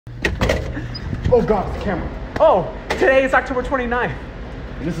Oh God, it's the camera. Oh, today is October 29th.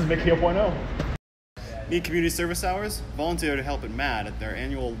 And this is mckeel.o. Need community service hours? Volunteer to help at MAD at their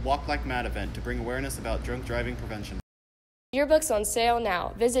annual Walk Like Mad event to bring awareness about drunk driving prevention. Yearbook's on sale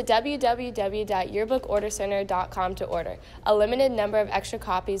now. Visit www.yearbookordercenter.com to order. A limited number of extra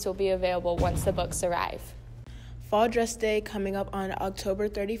copies will be available once the books arrive. Fall Dress Day coming up on October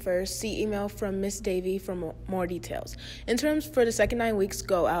 31st. See email from Miss Davy for more details. Interims for the second 9 weeks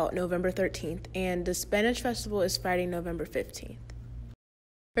go out November 13th, and the Spanish Festival is Friday, November 15th.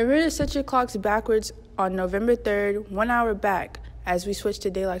 Remember to set your clocks backwards on November 3rd, 1 hour back, as we switch to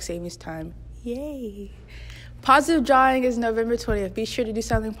daylight savings time. Yay! Positive drawing is November 20th. Be sure to do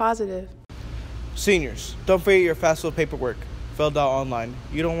something positive. Seniors, don't forget your FAFSA paperwork filled out online.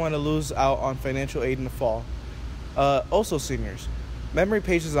 You don't want to lose out on financial aid in the fall. Also, seniors, Memory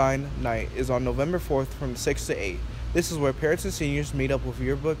Page Design Night is on November 4th from 6 to 8. This is where parents and seniors meet up with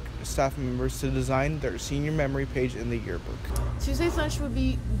Yearbook staff members to design their senior memory page in the yearbook. Tuesday's lunch will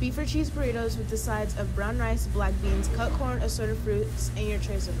be beef or cheese burritos with the sides of brown rice, black beans, cut corn, assorted fruits, and your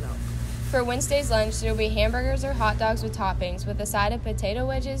trays of milk. For Wednesday's lunch, there will be hamburgers or hot dogs with toppings, with a side of potato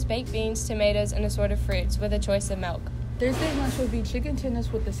wedges, baked beans, tomatoes, and assorted fruits, with a choice of milk. Thursday's lunch will be chicken tenders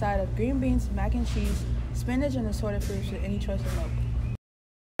with the side of green beans, mac and cheese, spinach, and assorted fruits with any choice of milk.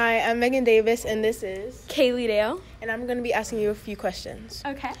 Hi, I'm Megan Davis, and this is Kaylee Dale. And I'm going to be asking you a few questions.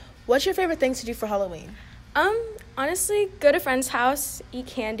 Okay. What's your favorite thing to do for Halloween? Honestly, go to friend's house, eat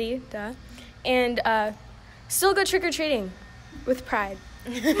candy, and still go trick-or-treating with pride.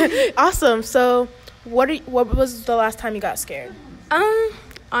 Awesome. So, what was the last time you got scared?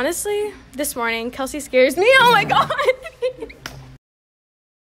 Honestly, this morning, Kelsey scares me. Oh my God.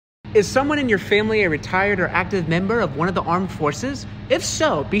 Is someone in your family a retired or active member of one of the armed forces? If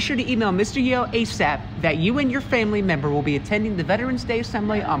so, be sure to email Mr. Yale ASAP that you and your family member will be attending the Veterans Day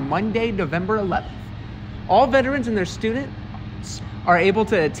Assembly on Monday, November 11th. All veterans and their students are able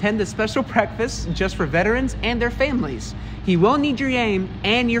to attend the special breakfast just for veterans and their families. He will need your name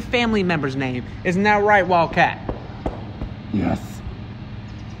and your family member's name. Isn't that right, Wildcat? Yes.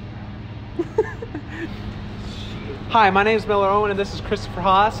 Hi, my name is Miller Owen, and this is Christopher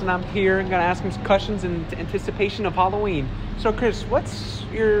Haas, and I'm here and going to ask him some questions in anticipation of Halloween. So, Chris, what's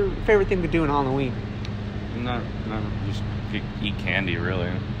your favorite thing to do on Halloween? Not just eat candy, really.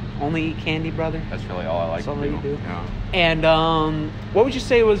 Only eat candy, brother? That's really all I like to do. That's all you do? Yeah. And what would you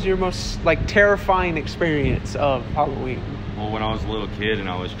say was your most, terrifying experience of Halloween? Well, when I was a little kid and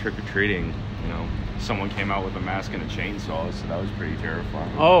I was trick-or-treating, someone came out with a mask and a chainsaw, so that was pretty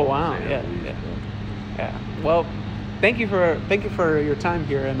terrifying. Oh, wow. Yeah. Well, thank you for your time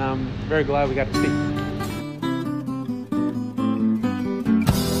here, and I'm very glad we got to speak.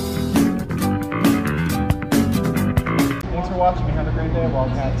 Thanks for watching. Have a great day,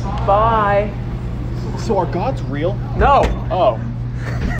 Wildcats. Bye. So are gods real? No. Oh.